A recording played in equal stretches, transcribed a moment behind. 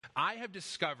I have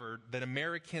discovered that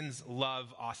Americans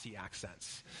love Aussie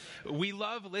accents. We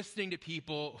love listening to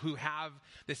people who have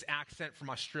this accent from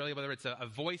Australia, whether it's a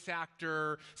voice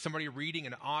actor, somebody reading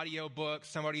an audio book,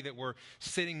 somebody that we're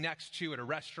sitting next to at a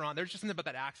restaurant. There's just something about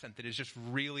that accent that is just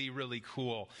really, really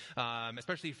cool.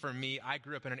 Especially for me, I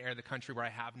grew up in an area of the country where I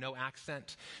have no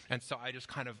accent. And so I just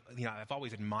kind of, I've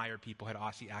always admired people who had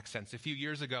Aussie accents. A few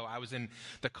years ago, I was in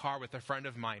the car with a friend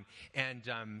of mine, and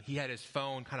he had his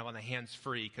phone kind of on the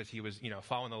hands-free because he was,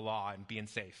 following the law and being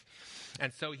safe.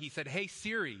 And so he said, "Hey,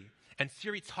 Siri." And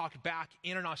Siri talked back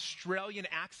in an Australian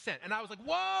accent. And I was like,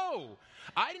 whoa,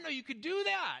 I didn't know you could do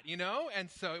that, And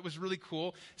so it was really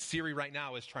cool. Siri right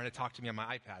now is trying to talk to me on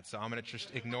my iPad, so I'm going to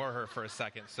just ignore her for a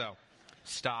second. So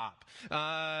stop.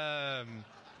 But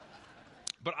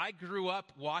I grew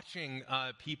up watching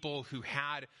people who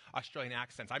had Australian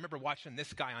accents. I remember watching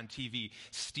this guy on TV,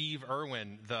 Steve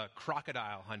Irwin, the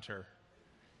crocodile hunter.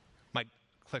 My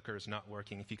clicker is not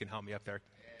working. If you can help me up there.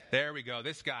 There we go.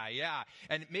 This guy, yeah.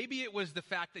 And maybe it was the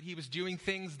fact that he was doing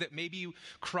things that maybe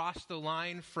crossed the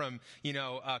line from,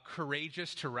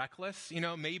 courageous to reckless.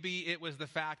 Maybe it was the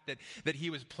fact that he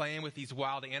was playing with these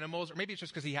wild animals, or maybe it's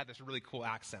just because he had this really cool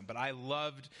accent. But I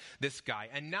loved this guy.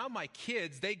 And now my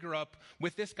kids, they grew up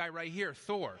with this guy right here,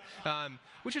 Thor,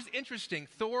 which is interesting.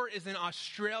 Thor is an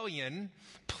Australian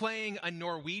playing a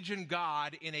Norwegian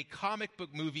god in a comic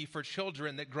book movie for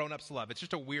children that grown-ups love. It's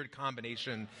just a weird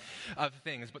combination of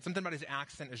things. But something about his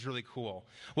accent is really cool.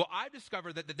 Well, I've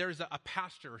discovered that there's a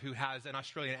pastor who has an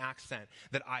Australian accent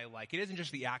that I like. It isn't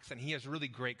just the accent. He has really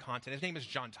great content. His name is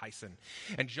John Tyson.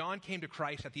 And John came to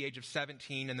Christ at the age of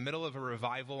 17 in the middle of a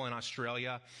revival in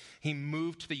Australia. He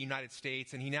moved to the United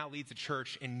States, and he now leads a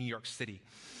church in New York City.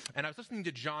 And I was listening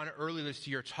to John earlier this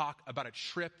year talk about a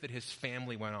trip that his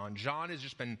family went on. John has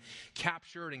just been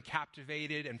captured and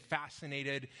captivated and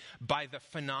fascinated by the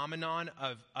phenomenon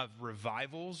of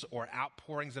revivals or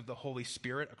outpourings of the Holy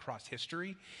Spirit across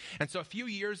history. And so a few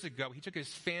years ago, he took his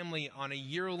family on a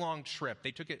year-long trip.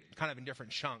 They took it kind of in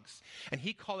different chunks. And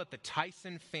he called it the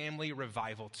Tyson Family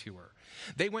Revival Tour.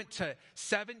 They went to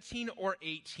 17 or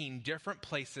 18 different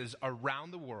places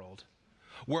around the world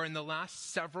where in the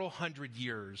last several hundred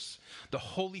years, the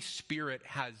Holy Spirit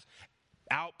has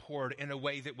outpoured in a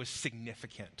way that was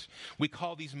significant. We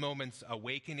call these moments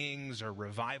awakenings or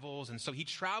revivals. And so he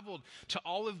traveled to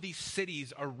all of these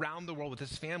cities around the world with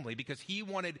his family because he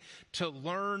wanted to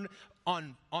learn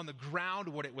on the ground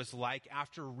what it was like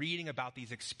after reading about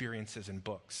these experiences in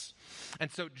books. And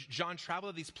so John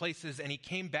traveled to these places, and he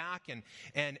came back,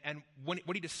 and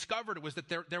what he discovered was that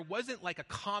there wasn't like a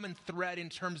common thread in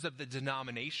terms of the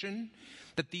denomination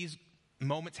that these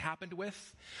moments happened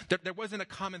with. There wasn't a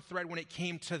common thread when it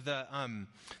came to the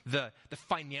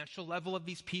financial level of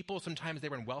these people. Sometimes they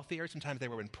were in wealthy areas, sometimes they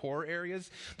were in poor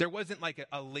areas. There wasn't like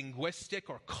a linguistic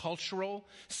or cultural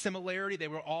similarity. They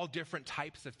were all different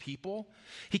types of people.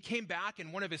 He came back,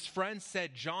 and one of his friends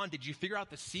said, "John, did you figure out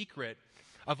the secret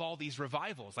of all these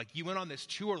revivals? Like, you went on this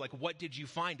tour, like, what did you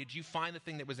find? Did you find the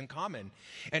thing that was in common?"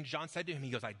 And John said to him,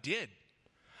 he goes, I did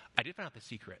find out the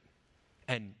secret.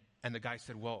 And the guy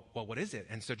said, well, what is it?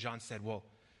 And so John said, well,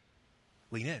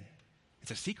 lean in. It's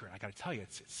a secret. I got to tell you,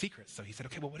 it's secret. So he said,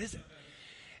 okay, well, what is it?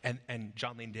 And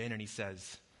John leaned in and he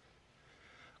says,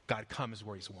 God comes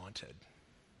where he's wanted.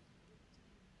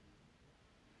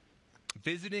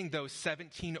 Visiting those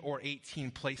 17 or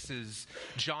 18 places,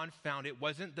 John found it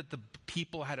wasn't that the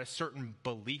people had a certain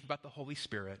belief about the Holy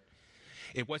Spirit.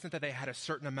 It wasn't that they had a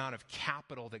certain amount of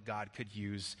capital that God could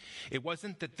use. It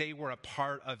wasn't that they were a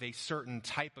part of a certain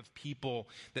type of people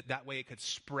that way it could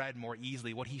spread more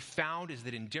easily. What he found is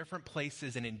that in different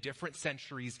places and in different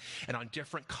centuries and on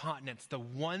different continents, the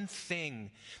one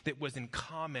thing that was in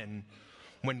common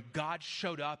when God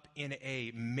showed up in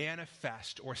a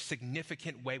manifest or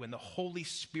significant way, when the Holy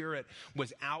Spirit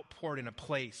was outpoured in a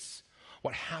place,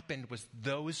 what happened was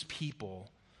those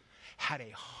people had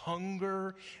a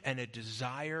hunger and a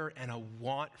desire and a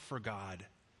want for God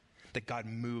that God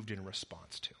moved in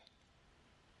response to.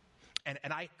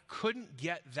 And I couldn't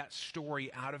get that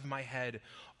story out of my head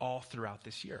all throughout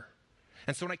this year.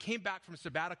 And so when I came back from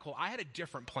sabbatical, I had a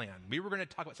different plan. We were going to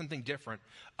talk about something different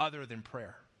other than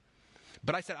prayer.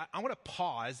 But I said, I want to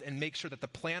pause and make sure that the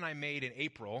plan I made in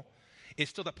April is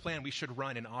still the plan we should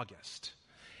run in August.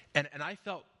 And I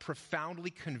felt profoundly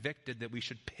convicted that we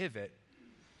should pivot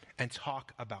and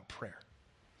talk about prayer.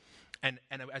 And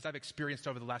as I've experienced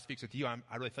over the last weeks with you, I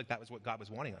really feel like that was what God was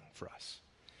wanting for us.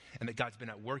 And that God's been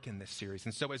at work in this series.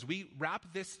 And so as we wrap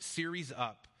this series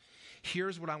up,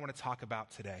 here's what I want to talk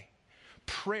about today.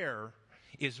 Prayer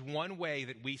is one way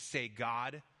that we say,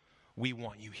 God, we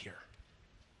want you here.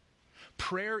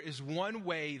 Prayer is one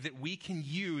way that we can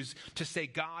use to say,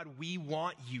 God, we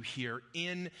want you here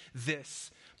in this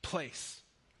place.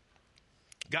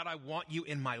 God, I want you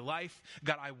in my life.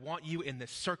 God, I want you in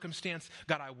this circumstance.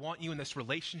 God, I want you in this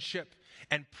relationship.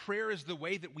 And prayer is the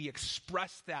way that we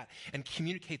express that and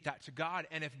communicate that to God.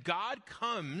 And if God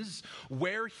comes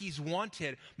where he's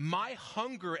wanted, my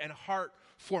hunger and heart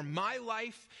for my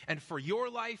life and for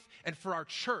your life and for our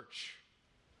church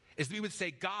is that we would say,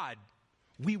 God,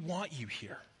 we want you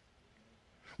here.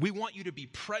 We want you to be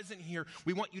present here.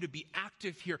 We want you to be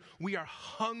active here. We are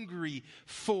hungry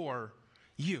for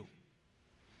you.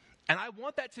 And I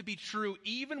want that to be true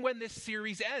even when this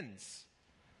series ends.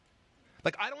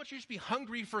 Like, I don't want you to just be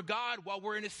hungry for God while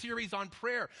we're in a series on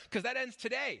prayer, because that ends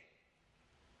today.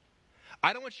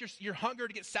 I don't want your hunger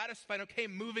to get satisfied. Okay,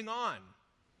 moving on.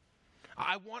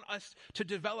 I want us to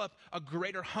develop a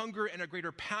greater hunger and a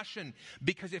greater passion,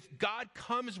 because if God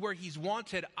comes where he's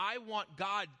wanted, I want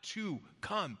God to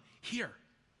come here.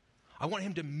 I want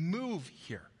him to move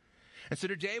here. And so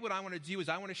today what I want to do is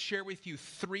I want to share with you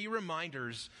 3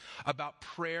 reminders about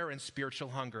prayer and spiritual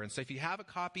hunger. And so if you have a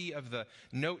copy of the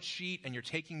note sheet and you're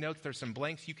taking notes, there's some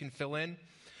blanks you can fill in.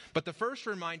 But the first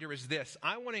reminder is this.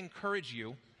 I want to encourage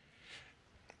you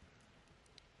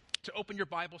to open your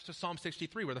Bibles to Psalm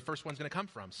 63, where the first one's going to come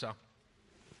from. So,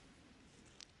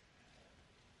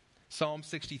 Psalm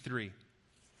 63.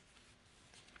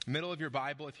 Middle of your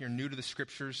Bible, if you're new to the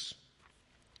scriptures.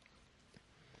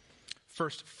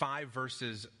 First 5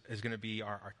 verses is going to be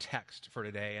our text for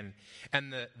today.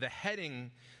 And the heading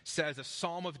says, a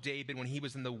psalm of David when he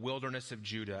was in the wilderness of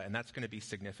Judah. And that's going to be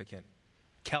significant.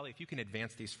 Kelly, if you can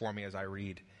advance these for me as I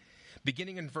read.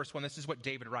 Beginning in verse 1, this is what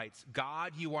David writes.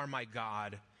 God, you are my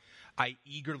God. I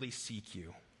eagerly seek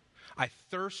you. I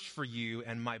thirst for you,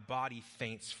 and my body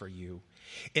faints for you,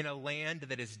 in a land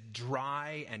that is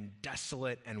dry and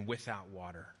desolate and without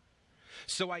water.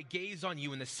 So I gaze on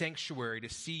you in the sanctuary to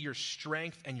see your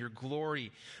strength and your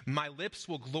glory. My lips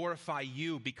will glorify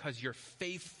you because your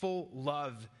faithful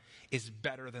love is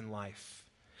better than life.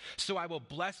 So I will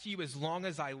bless you as long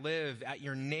as I live. At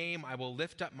your name I will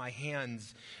lift up my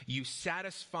hands. You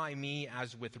satisfy me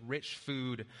as with rich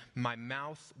food. My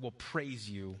mouth will praise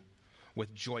you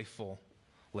with joyful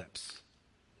lips.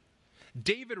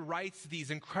 David writes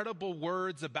these incredible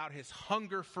words about his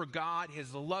hunger for God,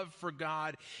 his love for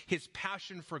God, his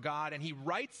passion for God, and he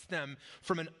writes them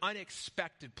from an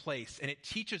unexpected place. And it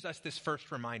teaches us this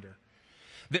first reminder,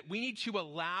 that we need to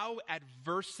allow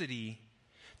adversity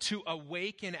to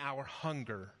awaken our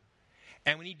hunger,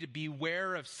 and we need to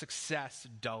beware of success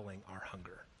dulling our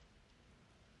hunger.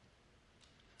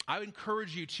 I would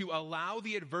encourage you to allow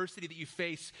the adversity that you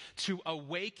face to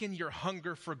awaken your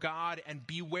hunger for God, and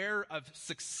beware of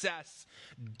success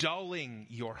dulling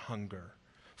your hunger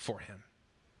for him.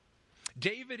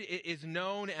 David is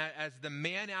known as the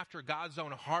man after God's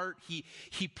own heart.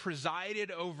 He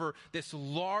presided over this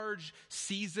large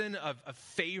season of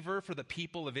favor for the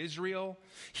people of Israel.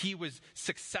 He was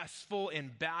successful in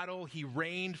battle. He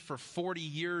reigned for 40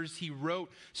 years. He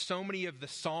wrote so many of the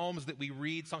Psalms that we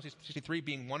read, Psalm 63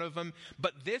 being one of them.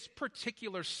 But this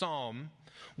particular psalm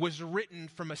was written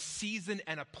from a season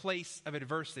and a place of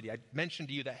adversity. I mentioned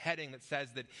to you the heading that says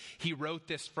that he wrote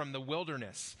this from the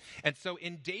wilderness. And so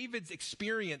in David's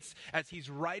experience as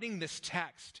he's writing this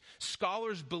text,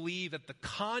 scholars believe that the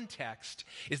context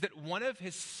is that one of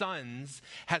his sons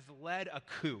has led a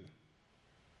coup.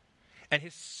 And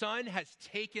his son has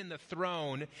taken the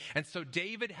throne, and so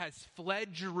David has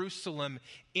fled Jerusalem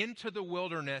into the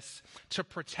wilderness to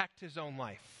protect his own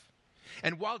life.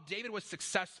 And while David was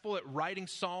successful at writing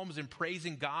psalms and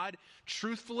praising God,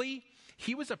 truthfully,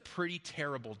 he was a pretty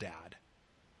terrible dad.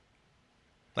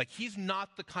 Like, he's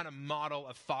not the kind of model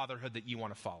of fatherhood that you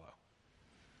want to follow.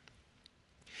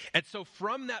 And so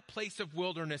from that place of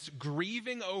wilderness,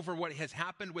 grieving over what has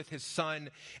happened with his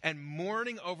son and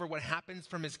mourning over what happens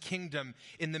from his kingdom,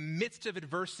 in the midst of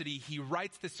adversity, he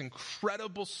writes this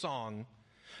incredible song,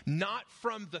 not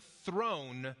from the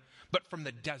throne, but from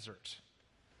the desert.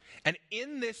 And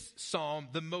in this psalm,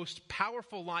 the most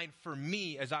powerful line for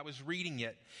me as I was reading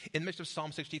it in the midst of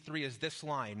Psalm 63 is this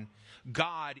line: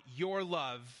 God, your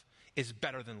love is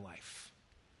better than life.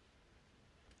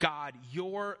 God,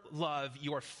 your love,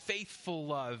 your faithful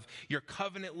love, your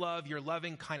covenant love, your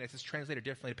loving kindness, is translated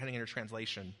differently depending on your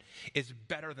translation, is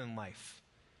better than life.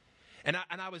 And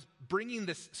I was bringing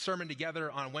this sermon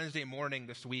together on Wednesday morning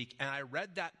this week, and I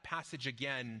read that passage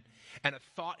again, and a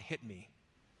thought hit me.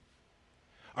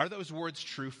 Are those words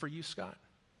true for you, Scott?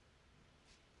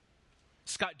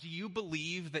 Scott, do you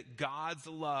believe that God's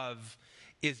love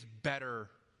is better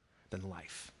than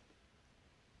life?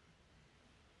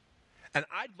 And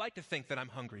I'd like to think that I'm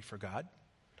hungry for God.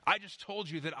 I just told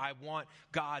you that I want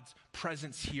God's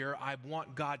presence here. I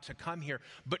want God to come here.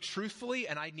 But truthfully,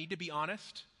 and I need to be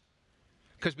honest,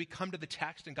 because we come to the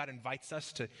text and God invites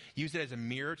us to use it as a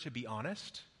mirror to be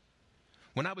honest.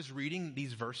 When I was reading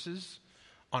these verses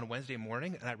on Wednesday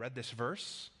morning and I read this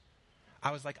verse,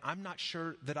 I was like, I'm not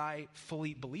sure that I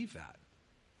fully believe that.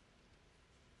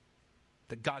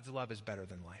 That God's love is better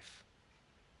than life.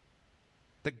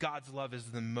 That God's love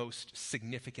is the most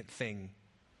significant thing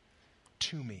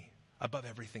to me above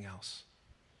everything else.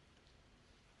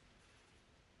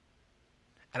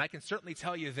 And I can certainly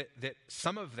tell you that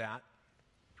some of that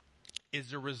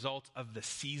is a result of the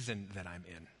season that I'm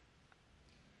in.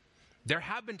 There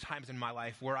have been times in my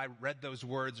life where I read those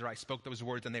words or I spoke those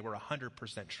words and they were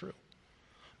 100% true.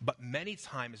 But many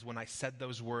times when I said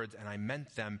those words and I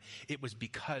meant them, it was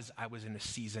because I was in a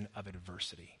season of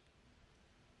adversity.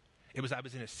 I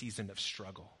was in a season of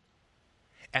struggle.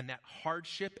 And that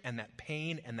hardship and that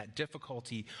pain and that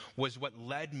difficulty was what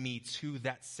led me to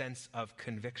that sense of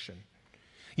conviction.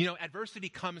 You know, adversity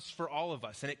comes for all of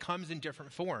us, and it comes in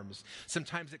different forms.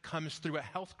 Sometimes it comes through a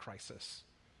health crisis.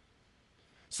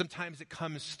 Sometimes it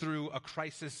comes through a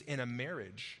crisis in a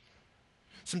marriage.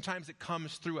 Sometimes it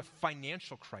comes through a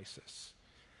financial crisis.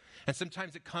 And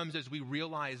sometimes it comes as we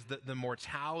realize the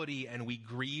mortality and we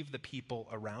grieve the people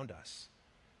around us.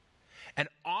 And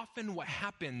often what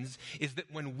happens is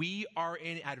that when we are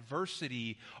in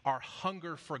adversity, our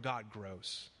hunger for God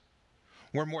grows.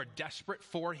 We're more desperate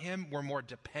for him. We're more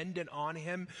dependent on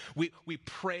him. We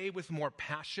pray with more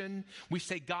passion. We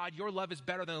say, God, your love is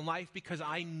better than life because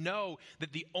I know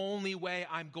that the only way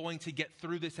I'm going to get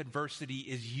through this adversity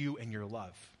is you and your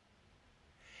love.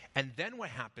 And then what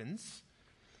happens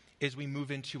is we move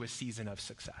into a season of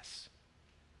success.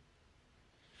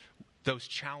 Those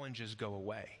challenges go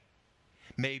away.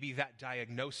 Maybe that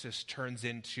diagnosis turns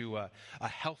into a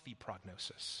healthy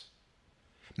prognosis.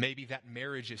 Maybe that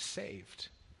marriage is saved.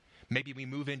 Maybe we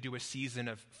move into a season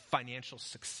of financial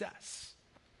success.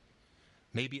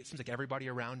 Maybe it seems like everybody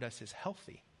around us is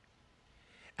healthy.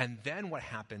 And then what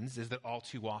happens is that all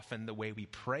too often the way we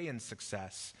pray in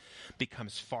success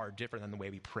becomes far different than the way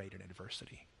we prayed in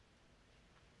adversity.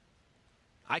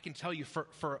 I can tell you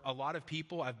for a lot of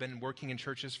people, I've been working in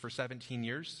churches for 17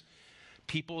 years,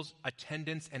 people's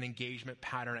attendance and engagement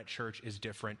pattern at church is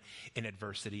different in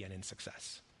adversity and in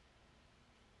success.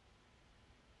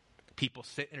 People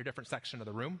sit in a different section of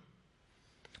the room.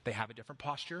 They have a different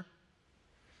posture.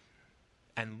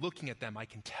 And looking at them, I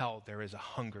can tell there is a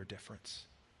hunger difference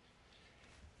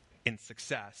in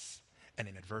success and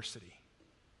in adversity.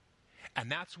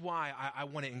 And that's why I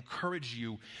want to encourage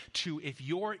you to, if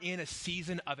you're in a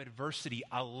season of adversity,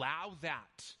 allow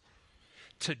that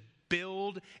to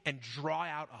build and draw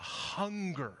out a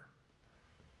hunger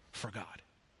for God.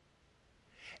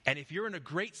 And if you're in a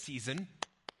great season,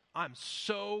 I'm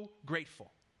so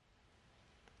grateful.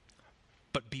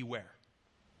 But beware.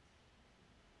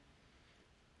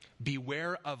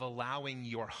 Beware of allowing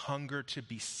your hunger to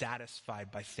be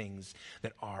satisfied by things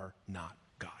that are not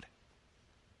God.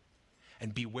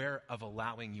 And beware of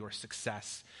allowing your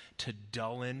success to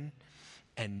dullen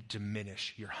and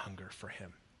diminish your hunger for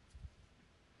him.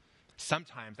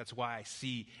 Sometimes that's why I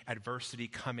see adversity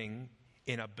coming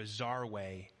in a bizarre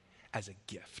way as a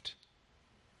gift.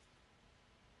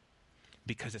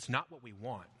 Because it's not what we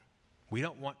want. We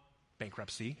don't want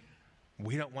bankruptcy.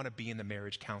 We don't want to be in the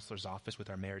marriage counselor's office with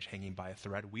our marriage hanging by a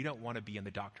thread. We don't want to be in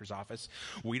the doctor's office.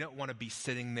 We don't want to be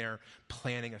sitting there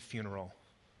planning a funeral.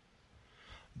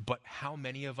 But how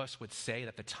many of us would say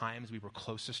that the times we were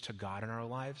closest to God in our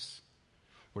lives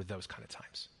were those kind of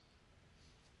times?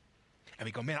 And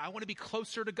we go, man, I want to be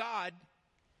closer to God.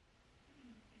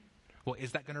 Well,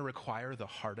 is that going to require the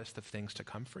hardest of things to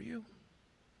come for you?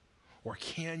 Or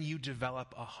can you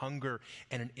develop a hunger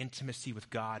and an intimacy with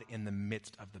God in the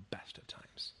midst of the best of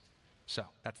times? So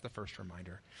that's the first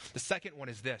reminder. The second one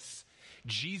is this: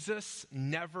 Jesus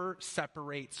never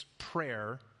separates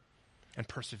prayer and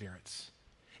perseverance.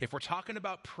 If we're talking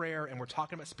about prayer and we're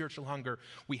talking about spiritual hunger,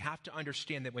 we have to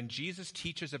understand that when Jesus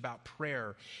teaches about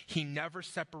prayer, he never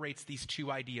separates these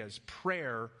two ideas,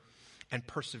 prayer and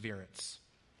perseverance.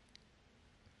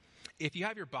 If you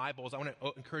have your Bibles, I want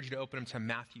to encourage you to open them to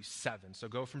Matthew 7. So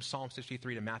go from Psalm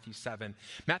 63 to Matthew 7.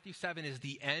 Matthew 7 is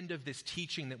the end of this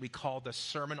teaching that we call the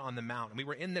Sermon on the Mount. And we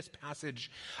were in this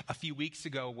passage a few weeks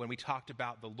ago when we talked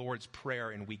about the Lord's Prayer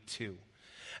in week 2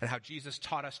 and how Jesus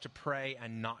taught us to pray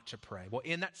and not to pray. Well,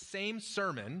 in that same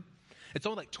sermon, it's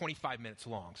only like 25 minutes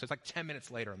long. So it's like 10 minutes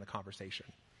later in the conversation.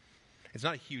 It's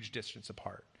not a huge distance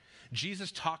apart.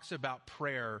 Jesus talks about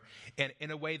prayer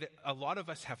in a way that a lot of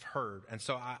us have heard. And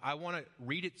so I want to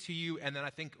read it to you and then I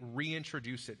think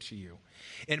reintroduce it to you.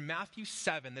 In Matthew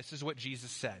 7, this is what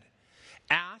Jesus said.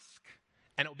 Ask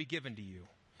and it will be given to you.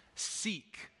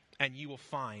 Seek and you will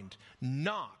find.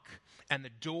 Knock and the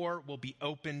door will be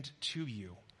opened to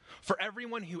you. For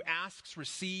everyone who asks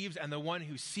receives, and the one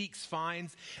who seeks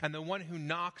finds, and the one who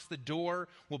knocks the door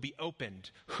will be opened.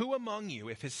 Who among you,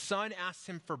 if his son asks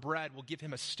him for bread, will give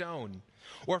him a stone?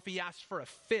 Or if he asks for a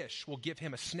fish, will give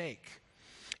him a snake?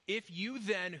 If you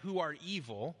then, who are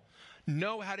evil,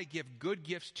 know how to give good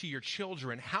gifts to your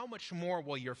children, how much more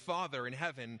will your Father in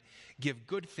heaven give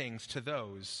good things to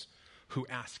those who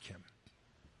ask him?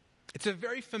 It's a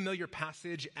very familiar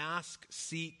passage. Ask,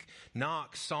 seek,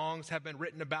 knock. Songs have been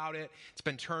written about it. It's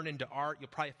been turned into art. You'll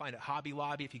probably find it at Hobby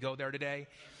Lobby if you go there today.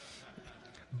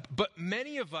 But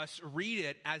many of us read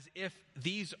it as if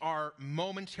these are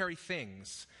momentary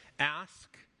things.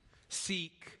 Ask,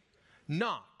 seek,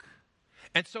 knock.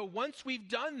 And so once we've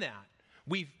done that,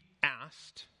 we've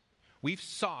asked, we've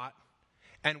sought,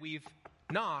 and we've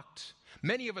knocked.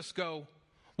 Many of us go,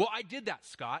 well, I did that,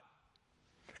 Scott,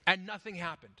 and nothing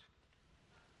happened.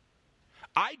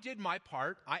 I did my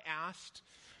part. I asked,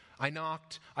 I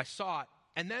knocked, I sought,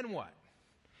 and then what?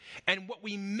 And what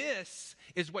we miss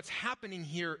is what's happening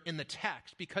here in the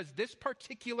text, because this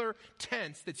particular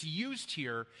tense that's used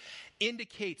here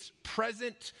indicates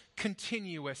present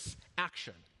continuous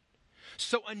action.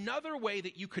 So another way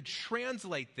that you could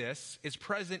translate this is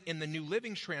present in the New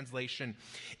Living Translation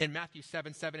in Matthew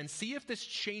 7:7, and see if this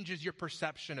changes your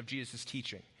perception of Jesus'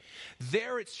 teaching.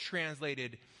 There it's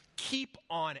translated, keep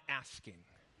on asking,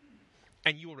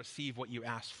 and you will receive what you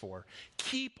asked for.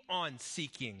 Keep on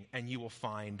seeking, and you will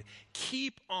find.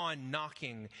 Keep on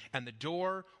knocking, and the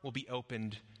door will be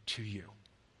opened to you.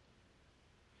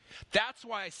 That's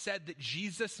why I said that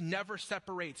Jesus never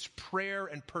separates prayer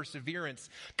and perseverance,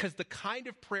 because the kind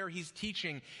of prayer he's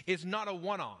teaching is not a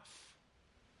one-off.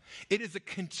 It is a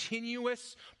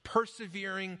continuous,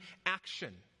 persevering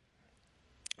action.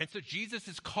 And so Jesus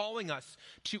is calling us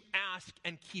to ask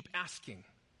and keep asking,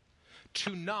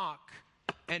 to knock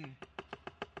and,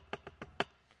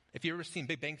 if you've ever seen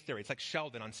Big Bang Theory, it's like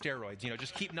Sheldon on steroids,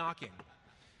 just keep knocking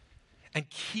and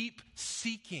keep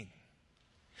seeking.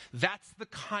 That's the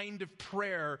kind of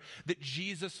prayer that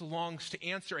Jesus longs to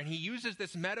answer. And he uses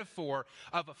this metaphor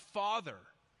of a father.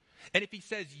 And if he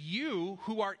says, you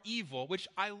who are evil, which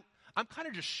I'm kind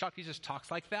of just shocked he just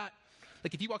talks like that.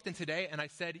 Like if you walked in today and I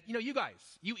said, you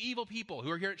guys, you evil people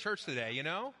who are here at church today,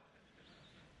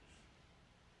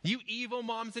 you evil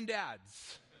moms and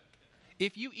dads.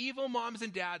 If you evil moms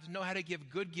and dads know how to give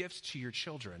good gifts to your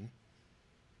children,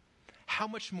 how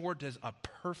much more does a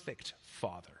perfect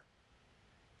father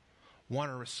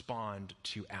want to respond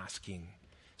to asking,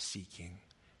 seeking,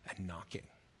 and knocking?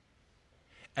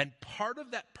 And part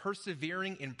of that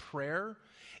persevering in prayer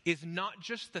is not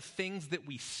just the things that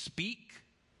we speak,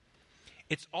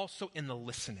 it's also in the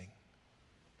listening.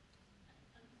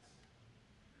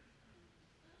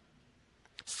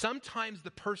 Sometimes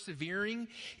the persevering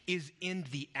is in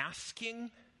the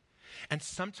asking, and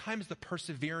sometimes the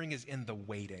persevering is in the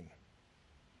waiting.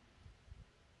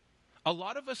 A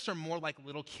lot of us are more like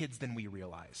little kids than we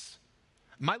realize.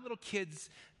 My little kids,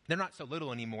 they're not so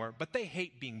little anymore, but they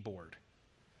hate being bored.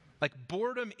 Like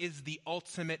boredom is the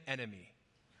ultimate enemy.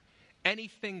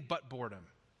 Anything but boredom.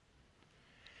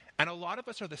 And a lot of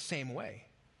us are the same way.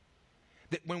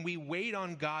 That when we wait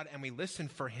on God and we listen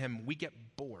for him, we get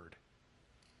bored.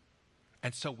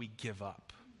 And so we give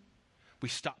up. We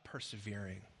stop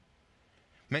persevering.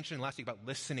 Mentioned last week about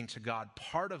listening to God.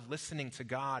 Part of listening to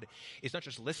God is not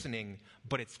just listening,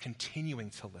 but it's continuing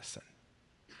to listen.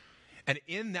 And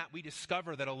in that we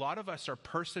discover that a lot of us are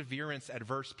perseverance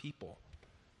adverse people.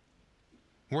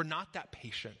 We're not that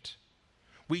patient.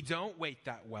 We don't wait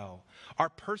that well. Our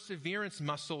perseverance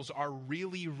muscles are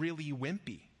really, really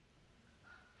wimpy.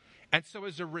 And so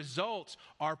as a result,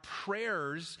 our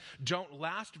prayers don't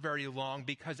last very long,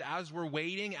 because as we're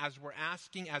waiting, as we're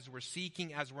asking, as we're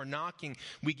seeking, as we're knocking,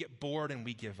 we get bored and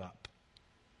we give up.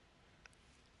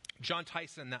 John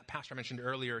Tyson, that pastor I mentioned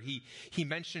earlier, he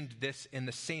mentioned this in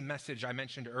the same message I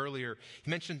mentioned earlier. He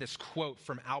mentioned this quote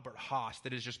from Albert Haas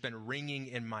that has just been ringing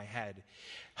in my head.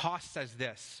 Haas says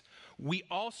this: "We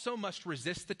also must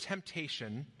resist the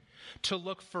temptation to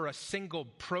look for a single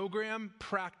program,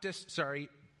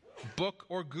 book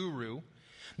or guru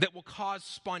that will cause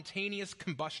spontaneous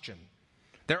combustion.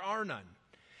 There are none.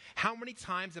 How many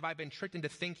times have I been tricked into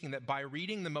thinking that by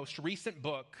reading the most recent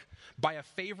book by a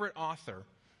favorite author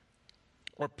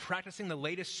or practicing the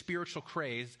latest spiritual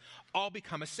craze, I'll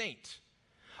become a saint?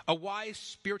 A wise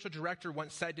spiritual director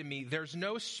once said to me, "There's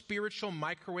no spiritual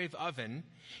microwave oven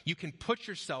you can put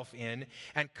yourself in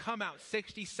and come out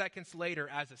 60 seconds later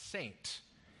as a saint.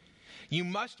 You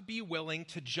must be willing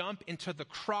to jump into the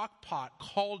crock pot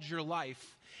called your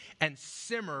life and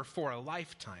simmer for a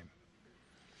lifetime.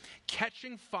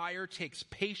 Catching fire takes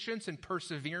patience and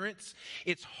perseverance.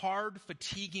 It's hard,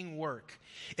 fatiguing work.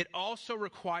 It also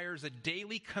requires a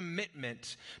daily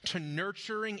commitment to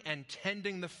nurturing and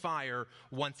tending the fire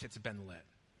once it's been lit."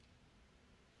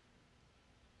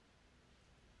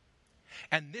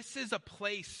 And this is a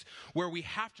place where we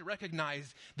have to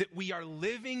recognize that we are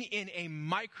living in a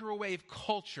microwave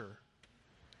culture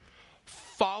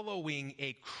following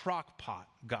a crock pot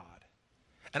God.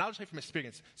 And I'll just say from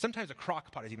experience, sometimes a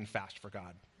crock pot is even fast for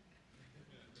God.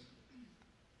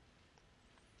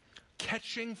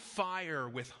 Catching fire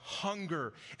with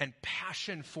hunger and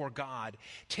passion for God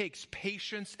takes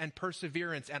patience and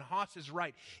perseverance. And Haas is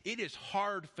right. It is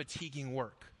hard, fatiguing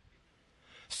work.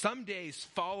 Some days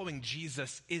following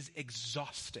Jesus is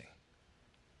exhausting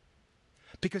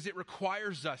because it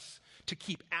requires us to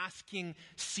keep asking,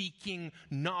 seeking,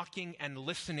 knocking, and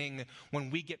listening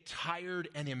when we get tired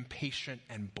and impatient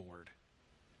and bored.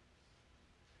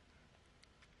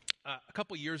 A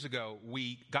couple years ago,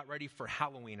 we got ready for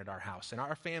Halloween at our house. And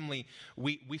our family,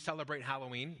 we celebrate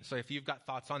Halloween. So if you've got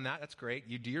thoughts on that, that's great.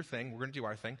 You do your thing. We're going to do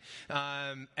our thing.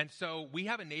 And so we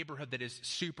have a neighborhood that is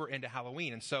super into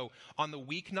Halloween. And so on the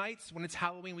weeknights, when it's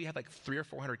Halloween, we have like 300 or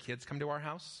 400 kids come to our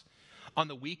house. On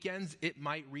the weekends, it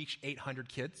might reach 800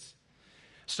 kids.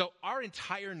 So our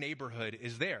entire neighborhood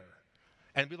is there.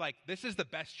 And we're like, this is the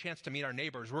best chance to meet our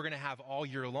neighbors we're going to have all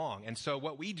year long. And so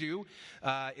what we do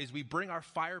is we bring our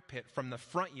fire pit from the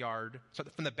front yard, so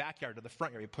from the backyard to the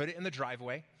front yard. We put it in the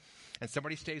driveway, and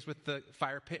somebody stays with the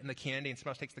fire pit and the candy, and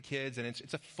somebody else takes the kids, and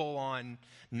it's a full-on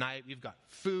night. We've got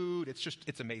food.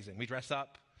 It's amazing. We dress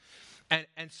up.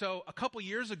 And so a couple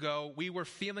years ago, we were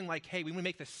feeling like, hey, we want to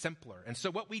make this simpler. And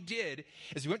so what we did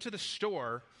is we went to the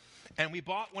store, and we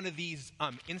bought one of these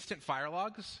instant fire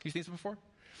logs. You've seen this before?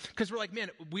 Because we're like,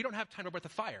 man, we don't have time to work the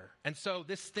fire. And so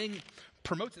this thing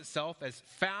promotes itself as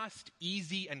fast,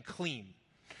 easy, and clean.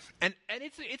 And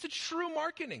it's a true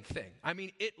marketing thing. I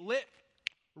mean, it lit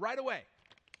right away.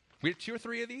 We had 2 or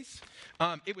 3 of these.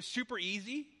 It was super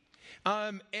easy.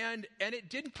 And it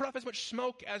didn't put off as much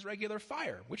smoke as regular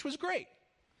fire, which was great.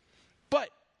 But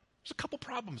there's a couple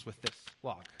problems with this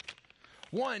log.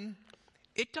 One,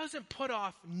 it doesn't put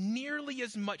off nearly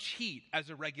as much heat as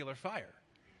a regular fire.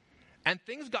 And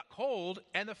things got cold,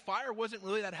 and the fire wasn't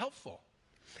really that helpful.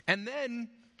 And then,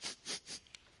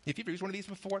 if you've used one of these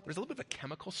before, there's a little bit of a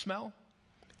chemical smell.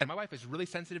 And my wife is really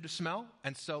sensitive to smell.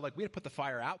 And so, we had to put the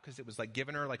fire out because it was,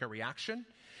 giving her, a reaction.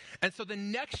 And so the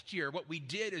next year, what we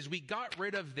did is we got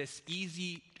rid of this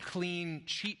easy, clean,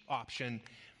 cheap option,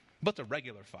 but the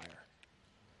regular fire.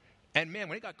 And man,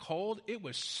 when it got cold, it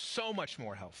was so much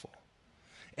more helpful.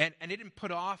 And it didn't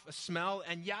put off a smell.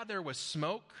 And yeah, there was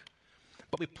smoke.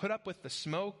 But we put up with the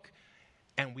smoke,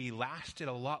 and we lasted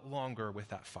a lot longer with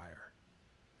that fire.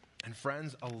 And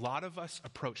friends, a lot of us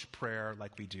approach prayer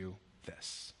like we do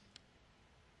this.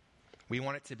 We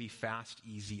want it to be fast,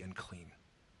 easy, and clean.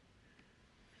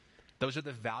 Those are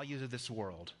the values of this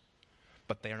world,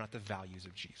 but they are not the values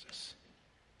of Jesus.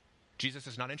 Jesus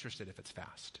is not interested if it's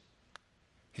fast.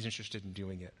 He's interested in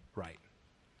doing it right.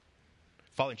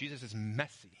 Following Jesus is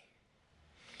messy.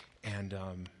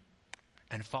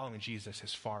 And following Jesus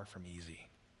is far from easy.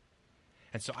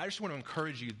 And so I just want to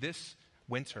encourage you this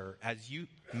winter, as you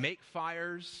make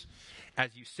fires,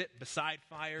 as you sit beside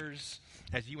fires,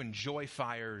 as you enjoy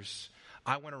fires,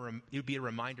 I want to it would be a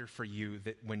reminder for you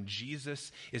that when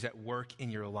Jesus is at work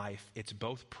in your life, it's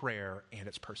both prayer and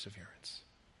it's perseverance.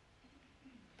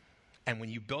 And when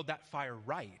you build that fire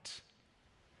right,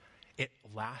 it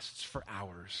lasts for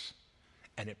hours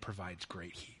and it provides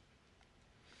great heat.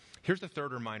 Here's the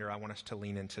third reminder I want us to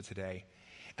lean into today,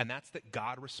 and that's that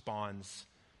God responds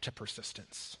to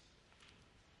persistence.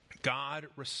 God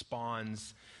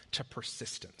responds to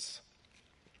persistence.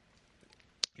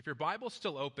 If your Bible's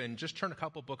still open, just turn a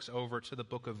couple books over to the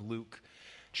book of Luke,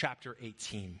 chapter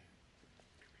 18.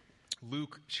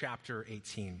 Luke, chapter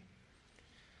 18.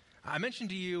 I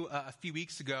mentioned to you a few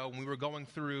weeks ago when we were going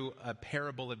through a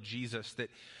parable of Jesus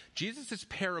that Jesus'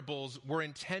 parables were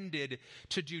intended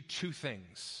to do 2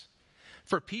 things.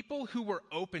 For people who were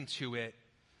open to it,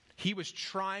 he was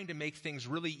trying to make things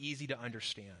really easy to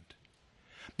understand.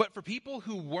 But for people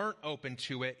who weren't open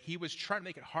to it, he was trying to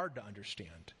make it hard to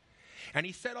understand. And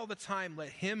he said all the time, let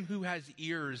him who has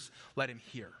ears, let him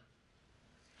hear.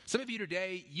 Some of you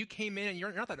today, you came in and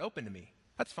you're not that open to me.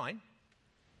 That's fine.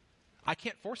 I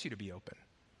can't force you to be open.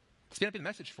 This may not be the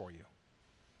message for you.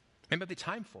 Maybe not the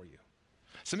time for you.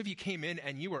 Some of you came in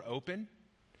and you were open.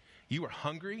 You were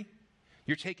hungry.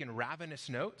 You're taking ravenous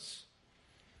notes.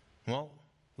 Well,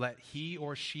 let he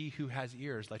or she who has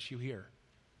ears let you hear.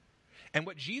 And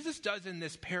what Jesus does in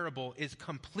this parable is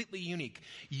completely unique.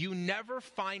 You never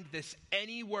find this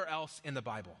anywhere else in the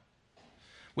Bible.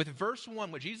 With verse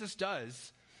 1, what Jesus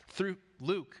does through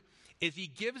Luke is he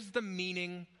gives the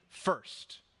meaning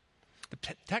first.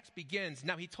 The text begins,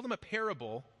 now he told them a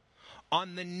parable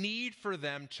on the need for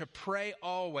them to pray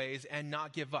always and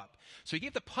not give up. So he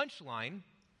gave the punchline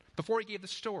before he gave the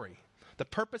story. The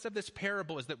purpose of this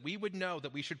parable is that we would know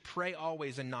that we should pray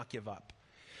always and not give up.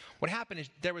 What happened is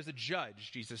there was a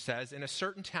judge, Jesus says, in a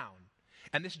certain town.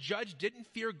 And this judge didn't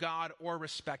fear God or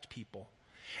respect people.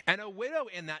 And a widow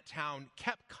in that town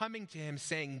kept coming to him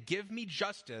saying, give me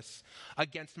justice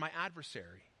against my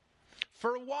adversary.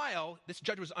 For a while, this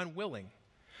judge was unwilling.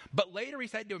 But later he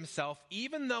said to himself,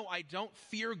 even though I don't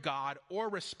fear God or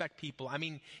respect people, I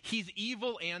mean, he's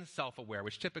evil and self-aware,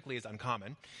 which typically is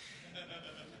uncommon.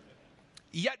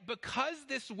 Yet because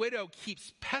this widow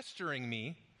keeps pestering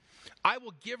me, I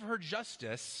will give her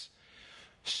justice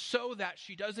so that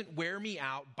she doesn't wear me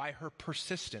out by her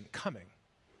persistent coming.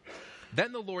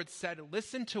 Then the Lord said,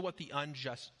 listen to what the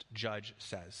unjust judge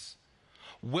says.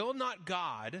 Will not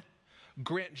God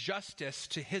grant justice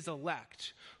to his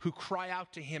elect who cry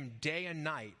out to him day and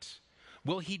night?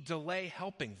 Will he delay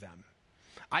helping them?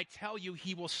 I tell you,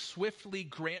 he will swiftly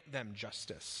grant them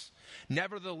justice.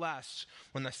 Nevertheless,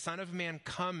 when the Son of Man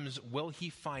comes, will he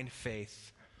find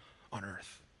faith on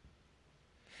earth?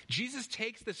 Jesus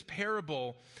takes this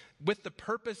parable with the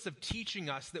purpose of teaching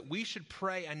us that we should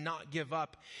pray and not give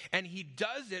up. And he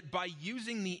does it by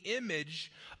using the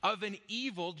image of an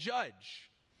evil judge.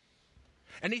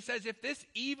 And he says, if this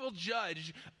evil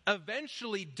judge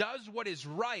eventually does what is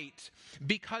right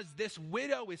because this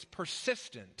widow is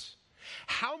persistent,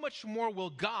 how much more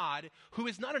will God, who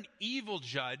is not an evil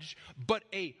judge, but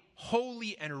a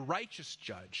holy and righteous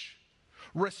judge,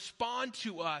 respond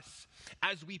to us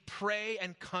as we pray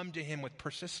and come to him with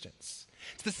persistence?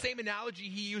 It's the same analogy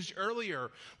he used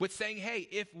earlier with saying, hey,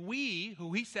 if we,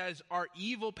 who he says are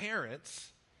evil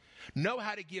parents, know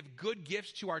how to give good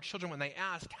gifts to our children when they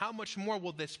ask, how much more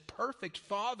will this perfect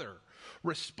Father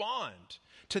respond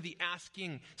to the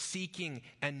asking, seeking,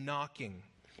 and knocking?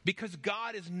 Because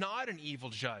God is not an evil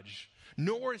judge,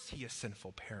 nor is he a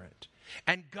sinful parent.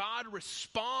 And God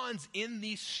responds in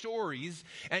these stories,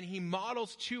 and he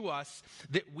models to us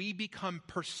that we become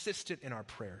persistent in our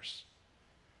prayers.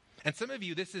 And some of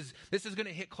you, this is going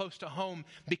to hit close to home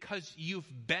because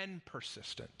you've been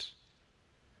persistent.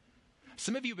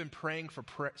 Some of you have been praying for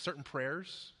certain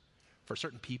prayers, for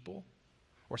certain people,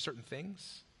 or certain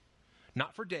things.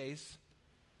 Not for days,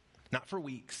 not for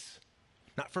weeks,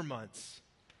 not for months,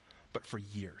 but for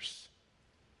years.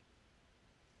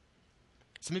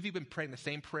 Some of you have been praying the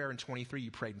same prayer in 23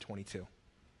 you prayed in 22,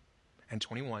 and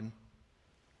 21,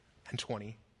 and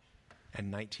 20,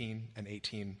 and 19, and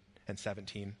 18, and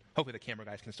 17. Hopefully the camera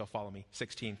guys can still follow me.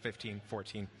 16, 15,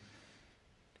 14.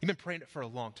 You've been praying it for a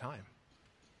long time.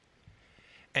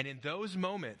 And in those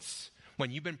moments, when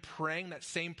you've been praying that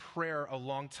same prayer a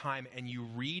long time and you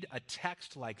read a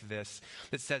text like this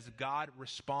that says God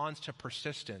responds to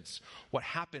persistence, what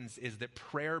happens is that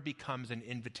prayer becomes an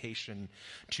invitation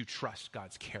to trust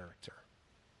God's character.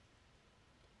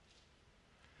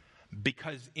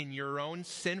 Because in your own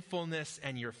sinfulness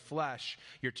and your flesh,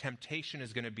 your temptation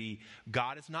is going to be,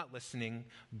 God is not listening,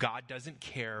 God doesn't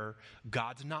care,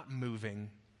 God's not moving,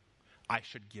 I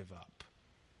should give up.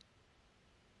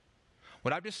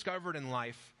 What I've discovered in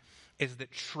life is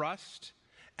that trust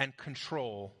and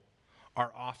control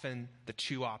are often the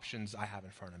two options I have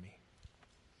in front of me.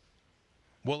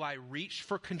 Will I reach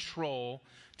for control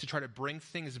to try to bring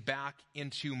things back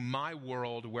into my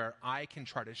world where I can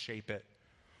try to shape it?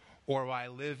 Or will I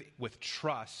live with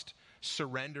trust,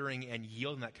 surrendering and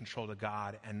yielding that control to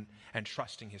God and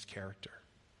trusting his character?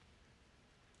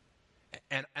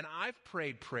 And I've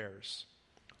prayed prayers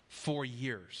for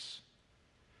years.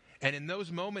 And in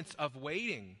those moments of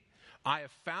waiting, I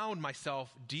have found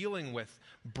myself dealing with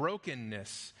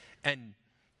brokenness and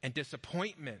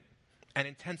disappointment and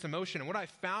intense emotion. And what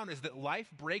I've found is that life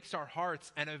breaks our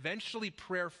hearts, and eventually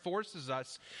prayer forces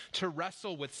us to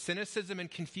wrestle with cynicism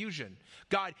and confusion.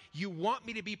 God, you want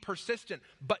me to be persistent,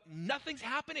 but nothing's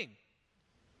happening.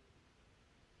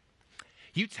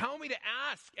 You tell me to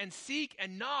ask and seek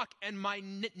and knock, and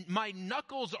my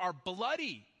knuckles are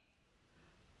bloody.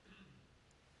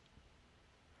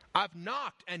 I've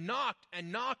knocked and knocked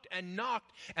and knocked and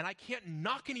knocked, and I can't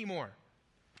knock anymore.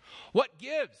 What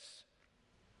gives?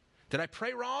 Did I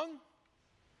pray wrong?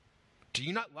 Do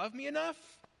you not love me enough?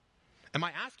 Am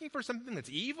I asking for something that's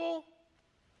evil?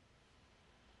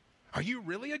 Are you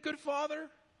really a good father?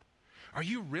 Are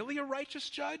you really a righteous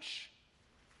judge?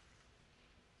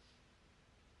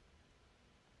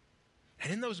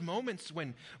 And in those moments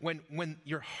when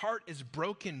your heart is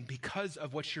broken because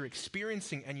of what you're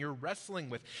experiencing and you're wrestling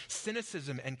with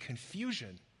cynicism and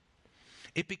confusion,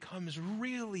 it becomes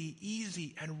really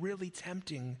easy and really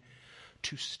tempting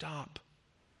to stop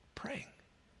praying.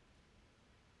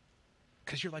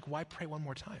 Because you're like, why pray one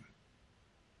more time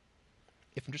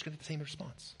if I'm just going to get the same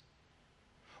response?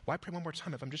 Why pray one more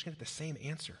time if I'm just going to get the same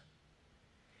answer?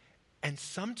 And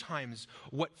sometimes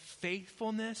what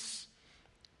faithfulness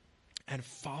and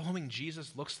following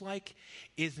Jesus looks like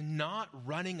is not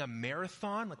running a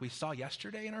marathon like we saw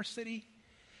yesterday in our city.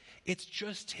 It's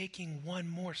just taking one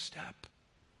more step.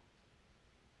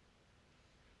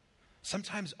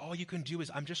 Sometimes all you can do is,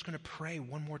 I'm just going to pray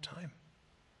one more time.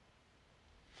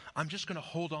 I'm just going to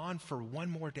hold on for one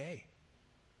more day.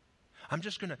 I'm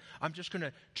just going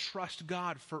to trust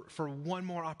God for one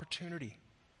more opportunity.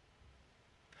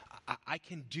 I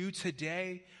can do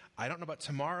today. I don't know about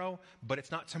tomorrow, but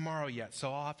it's not tomorrow yet,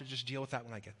 so I'll have to just deal with that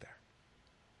when I get there.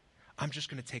 I'm just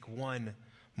going to take one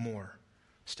more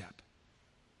step.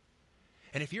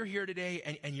 And if you're here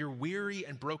today and you're weary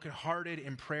and brokenhearted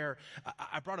in prayer,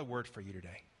 I brought a word for you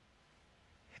today.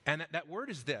 And that word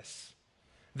is this.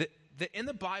 That in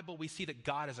the Bible, we see that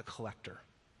God is a collector.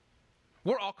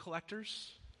 We're all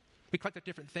collectors. We collect up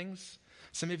different things.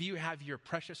 Some of you have your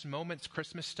precious moments,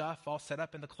 Christmas stuff all set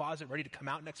up in the closet, ready to come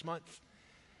out next month.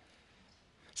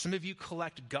 Some of you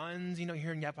collect guns. You know,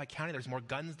 here in Yavapai County, there's more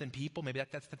guns than people. Maybe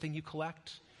that's the thing you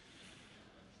collect.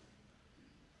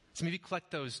 Some of you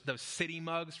collect those city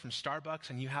mugs from Starbucks,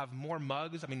 and you have more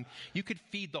mugs. I mean, you could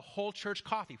feed the whole church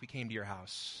coffee if we came to your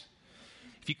house.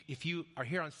 If you are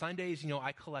here on Sundays, you know,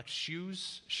 I collect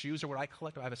shoes. Shoes are what I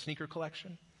collect. I have a sneaker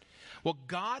collection. Well,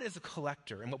 God is a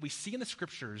collector, and what we see in the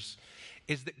scriptures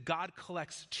is that God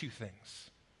collects two things.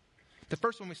 The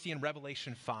first one we see in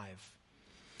Revelation 5.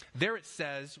 There it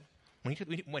says, when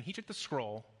he took the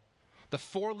scroll, the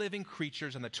 4 living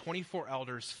creatures and the 24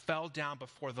 elders fell down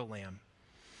before the Lamb.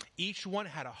 Each one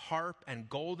had a harp and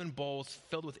golden bowls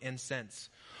filled with incense,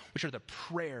 which are the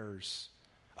prayers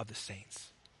of the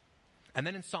saints. And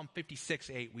then in Psalm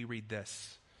 56:8, we read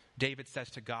this. David says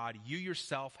to God, "You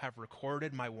yourself have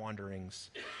recorded my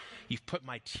wanderings. You've put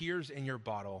my tears in your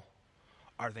bottle.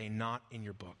 Are they not in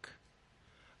your book?"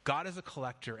 God is a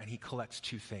collector, and he collects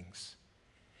two things.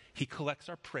 He collects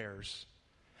our prayers,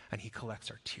 and he collects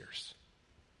our tears.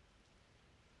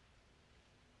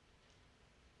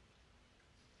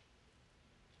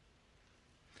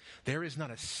 There is not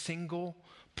a single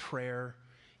prayer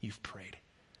you've prayed.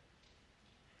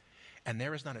 And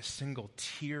there is not a single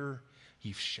tear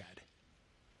you've shed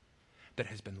that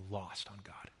has been lost on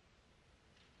God.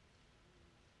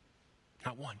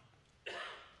 Not one.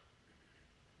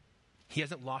 He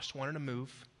hasn't lost one in a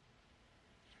move.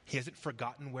 He hasn't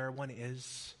forgotten where one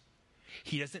is.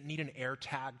 He doesn't need an air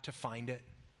tag to find it.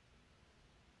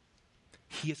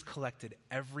 He has collected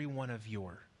every one of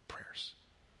your prayers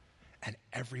and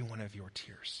every one of your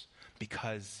tears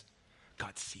because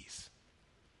God sees.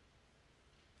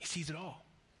 He sees it all.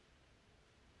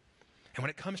 And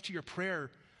when it comes to your prayer,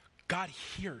 God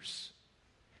hears.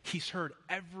 He's heard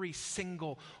every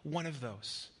single one of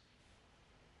those.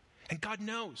 And God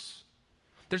knows.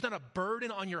 There's not a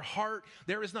burden on your heart.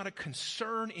 There is not a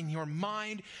concern in your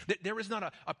mind. That there is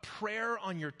not a prayer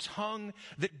on your tongue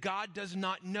that God does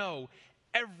not know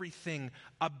everything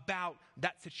about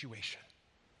that situation.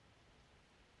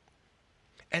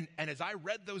 And as I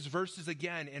read those verses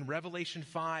again in Revelation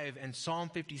 5 and Psalm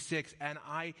 56, and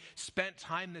I spent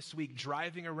time this week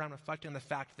driving around reflecting on the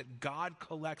fact that God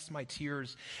collects my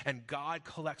tears and God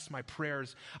collects my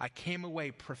prayers, I came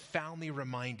away profoundly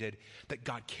reminded that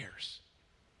God cares.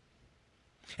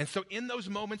 And so in those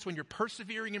moments when you're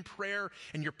persevering in prayer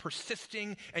and you're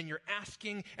persisting and you're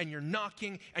asking and you're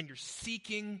knocking and you're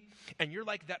seeking and you're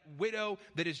like that widow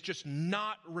that is just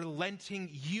not relenting,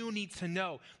 you need to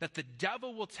know that the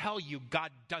devil will tell you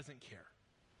God doesn't care.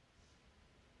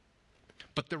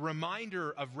 But the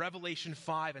reminder of Revelation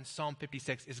 5 and Psalm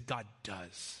 56 is God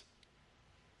does.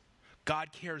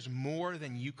 God cares more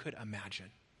than you could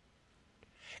imagine.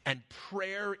 And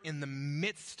prayer in the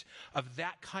midst of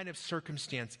that kind of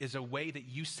circumstance is a way that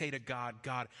you say to God,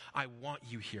 God, I want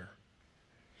you here.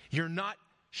 You're not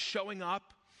showing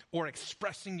up or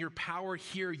expressing your power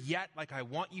here yet like I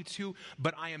want you to,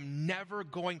 but I am never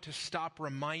going to stop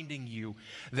reminding you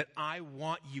that I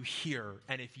want you here.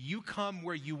 And if you come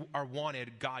where you are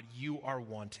wanted, God, you are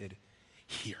wanted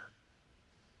here.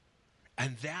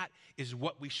 And that is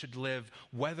what we should live,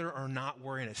 whether or not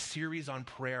we're in a series on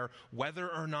prayer, whether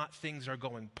or not things are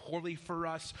going poorly for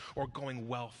us or going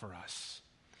well for us.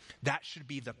 That should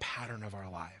be the pattern of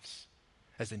our lives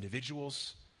as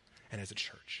individuals and as a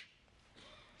church.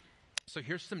 So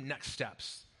here's some next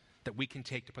steps that we can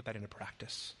take to put that into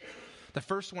practice. The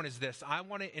first one is this. I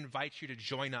want to invite you to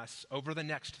join us over the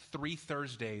next 3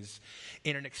 Thursdays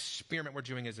in an experiment we're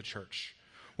doing as a church,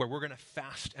 where we're going to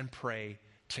fast and pray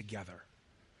together.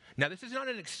 Now, this is not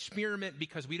an experiment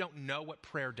because we don't know what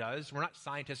prayer does. We're not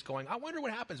scientists going, I wonder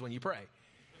what happens when you pray.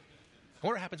 I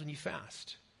wonder what happens when you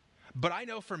fast. But I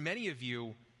know for many of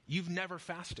you, you've never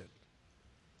fasted.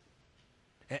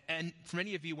 And for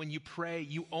many of you, when you pray,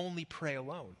 you only pray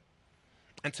alone.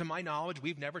 And to my knowledge,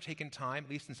 we've never taken time, at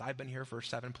least since I've been here for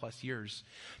 7+ years,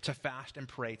 to fast and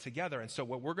pray together. And so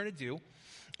what we're going to do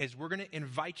is we're going to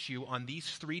invite you on these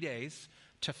 3 days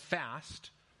to fast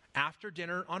after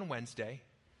dinner on Wednesday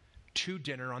to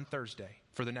dinner on Thursday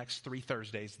for the next 3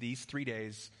 Thursdays. These 3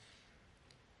 days,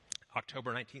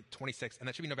 October 19th, 26th, and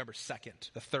that should be November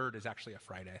 2nd. The 3rd is actually a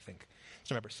Friday, I think.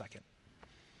 It's November 2nd.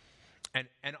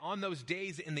 And on those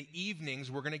days in the evenings,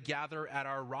 we're going to gather at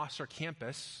our Rosser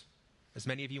campus, as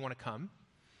many of you want to come,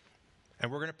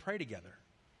 and we're going to pray together.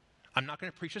 I'm not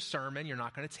going to preach a sermon. You're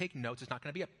not going to take notes. It's not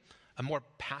going to be a more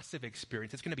passive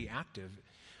experience. It's going to be active.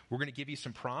 We're going to give you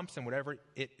some prompts, and whatever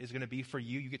it is going to be for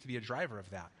you, you get to be a driver of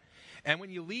that. And when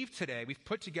you leave today, we've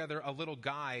put together a little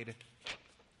guide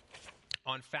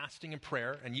on fasting and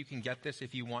prayer, and you can get this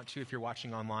if you want to, if you're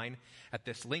watching online at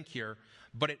this link here.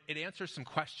 But it answers some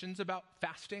questions about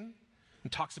fasting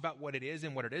and talks about what it is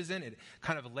and what it isn't. It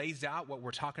kind of lays out what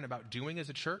we're talking about doing as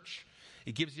a church.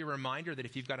 It gives you a reminder that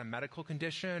if you've got a medical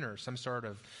condition or some sort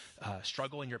of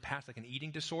struggle in your past, like an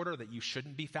eating disorder, that you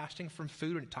shouldn't be fasting from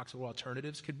food, and it talks about what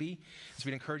alternatives could be. So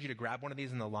we'd encourage you to grab one of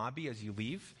these in the lobby as you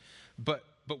leave. But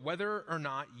whether or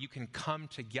not you can come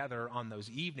together on those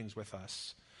evenings with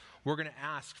us, we're going to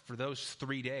ask for those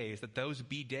 3 days, that those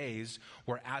be days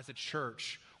where as a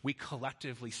church, we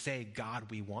collectively say, God,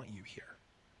 we want you here.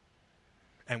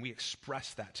 And we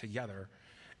express that together,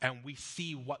 and we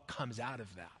see what comes out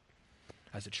of that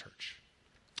as a church.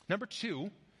 Number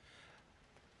 2,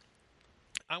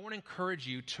 I want to encourage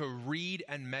you to read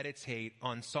and meditate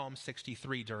on Psalm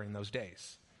 63 during those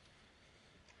days.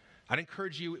 I'd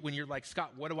encourage you, when you're like,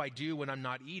 Scott, what do I do when I'm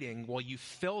not eating? Well, you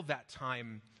fill that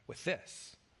time with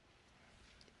this.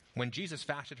 When Jesus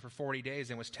fasted for 40 days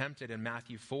and was tempted in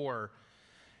Matthew 4,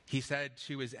 he said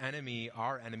to his enemy,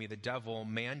 our enemy, the devil,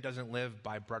 man doesn't live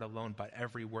by bread alone, but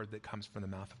every word that comes from the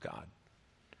mouth of God.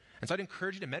 And so I'd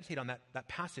encourage you to meditate on that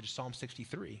passage, Psalm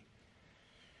 63.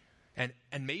 And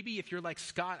maybe if you're like,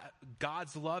 Scott,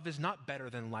 God's love is not better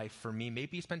than life for me,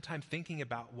 maybe you spend time thinking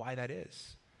about why that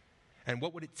is. And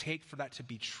what would it take for that to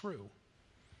be true?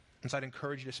 And so I'd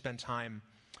encourage you to spend time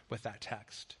with that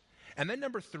text. And then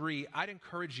number 3, I'd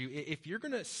encourage you, if you're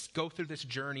going to go through this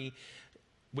journey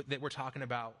that we're talking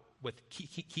about with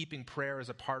keeping prayer as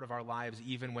a part of our lives,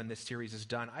 even when this series is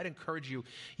done, I'd encourage you,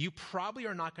 you probably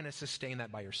are not going to sustain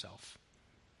that by yourself.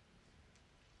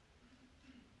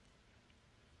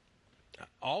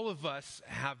 All of us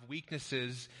have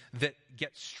weaknesses that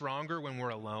get stronger when we're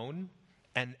alone,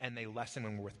 and they lessen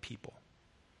when we're with people.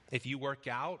 If you work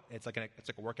out, it's like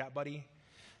a workout buddy.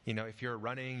 You know, if you're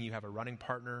running, you have a running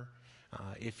partner.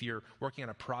 If you're working on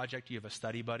a project, you have a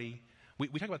study buddy. We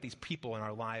talk about these people in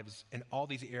our lives in all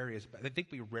these areas, but I think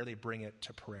we rarely bring it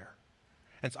to prayer.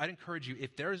 And so I'd encourage you,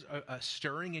 if there's a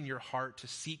stirring in your heart to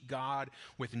seek God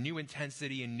with new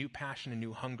intensity and new passion and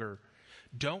new hunger,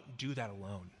 don't do that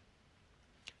alone.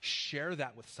 Share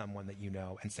that with someone that you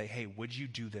know and say, hey, would you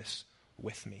do this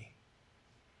with me?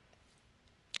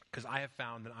 Because I have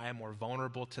found that I am more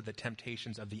vulnerable to the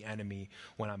temptations of the enemy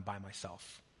when I'm by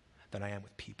myself than I am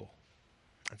with people.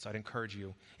 And so I'd encourage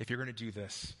you, if you're going to do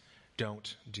this,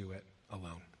 don't do it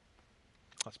alone.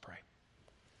 Let's pray.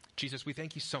 Jesus, we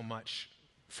thank you so much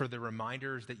for the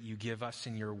reminders that you give us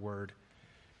in your word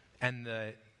and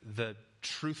the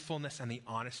truthfulness and the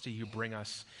honesty you bring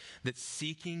us, that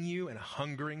seeking you and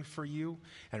hungering for you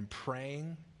and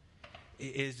praying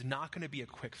is not going to be a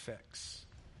quick fix.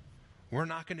 We're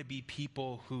not going to be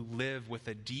people who live with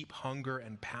a deep hunger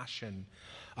and passion,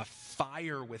 a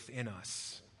fire within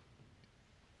us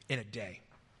in a day.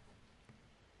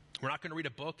 We're not going to read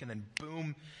a book and then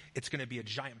boom, it's going to be a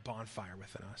giant bonfire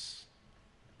within us.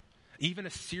 Even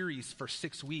a series for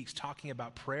 6 weeks talking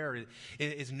about prayer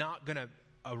is not going to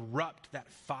erupt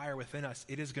that fire within us.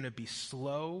 It is going to be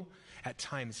slow, at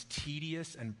times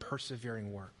tedious, and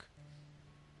persevering work.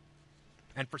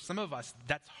 And for some of us,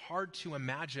 that's hard to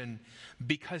imagine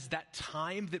because that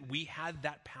time that we had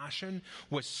that passion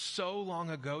was so long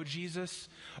ago, Jesus.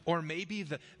 Or maybe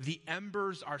the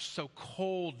embers are so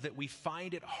cold that we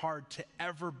find it hard to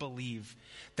ever believe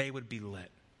they would be lit.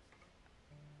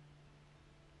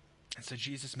 And so,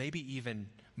 Jesus, maybe even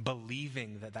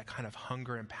believing that kind of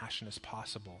hunger and passion is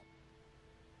possible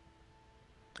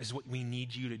is what we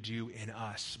need you to do in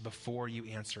us before you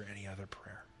answer any other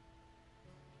prayer.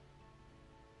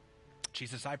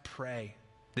 Jesus, I pray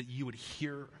that you would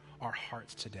hear our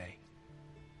hearts today,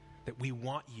 that we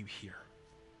want you here.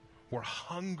 We're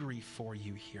hungry for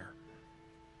you here.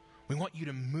 We want you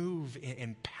to move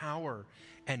in power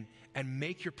and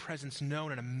make your presence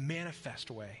known in a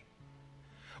manifest way.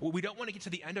 We don't want to get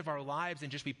to the end of our lives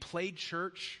and just we played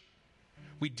church,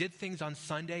 we did things on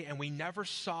Sunday, and we never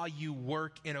saw you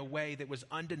work in a way that was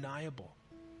undeniable.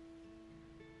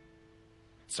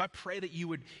 So I pray that you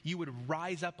would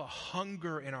rise up a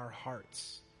hunger in our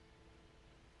hearts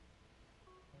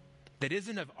that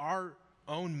isn't of our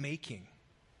own making,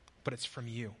 but it's from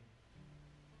you.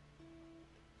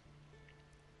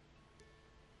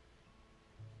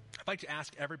 I'd like to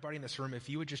ask everybody in this room if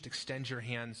you would just extend your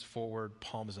hands forward,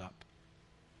 palms up.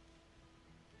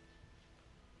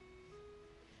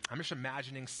 I'm just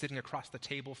imagining sitting across the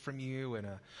table from you in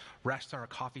a restaurant or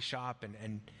coffee shop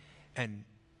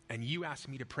and you ask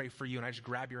me to pray for you, and I just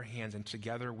grab your hands, and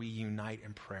together we unite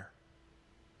in prayer.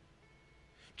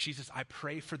 Jesus, I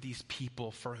pray for these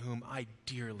people for whom I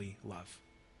dearly love.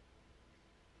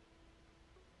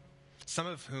 Some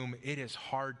of whom it is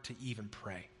hard to even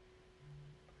pray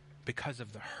because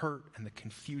of the hurt and the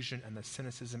confusion and the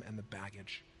cynicism and the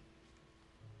baggage.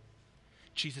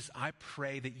 Jesus, I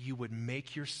pray that you would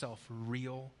make yourself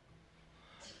real,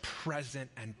 present,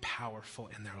 and powerful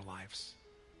in their lives.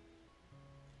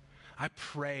 I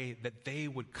pray that they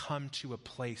would come to a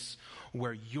place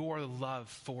where your love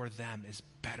for them is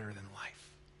better than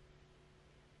life.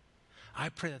 I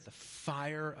pray that the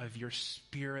fire of your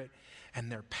Spirit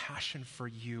and their passion for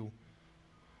you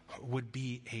would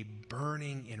be a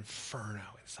burning inferno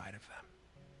inside of them.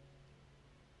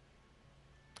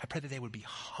 I pray that they would be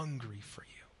hungry for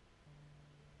you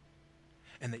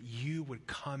and that you would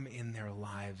come in their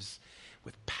lives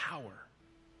with power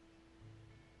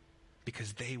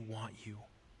because they want you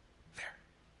there.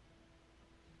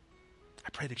 I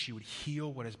pray that you would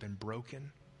heal what has been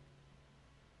broken.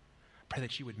 I pray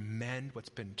that you would mend what's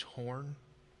been torn.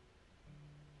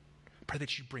 I pray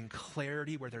that you bring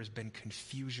clarity where there's been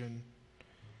confusion.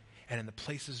 And in the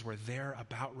places where they're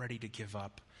about ready to give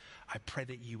up, I pray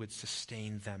that you would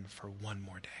sustain them for one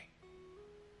more day.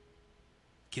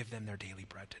 Give them their daily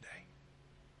bread today.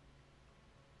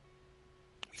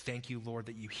 We thank you, Lord,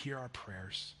 that you hear our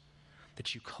prayers,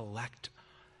 that you collect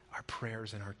our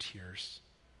prayers and our tears.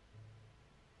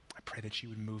 I pray that you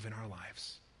would move in our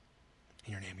lives.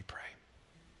 In your name we pray.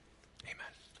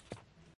 Amen.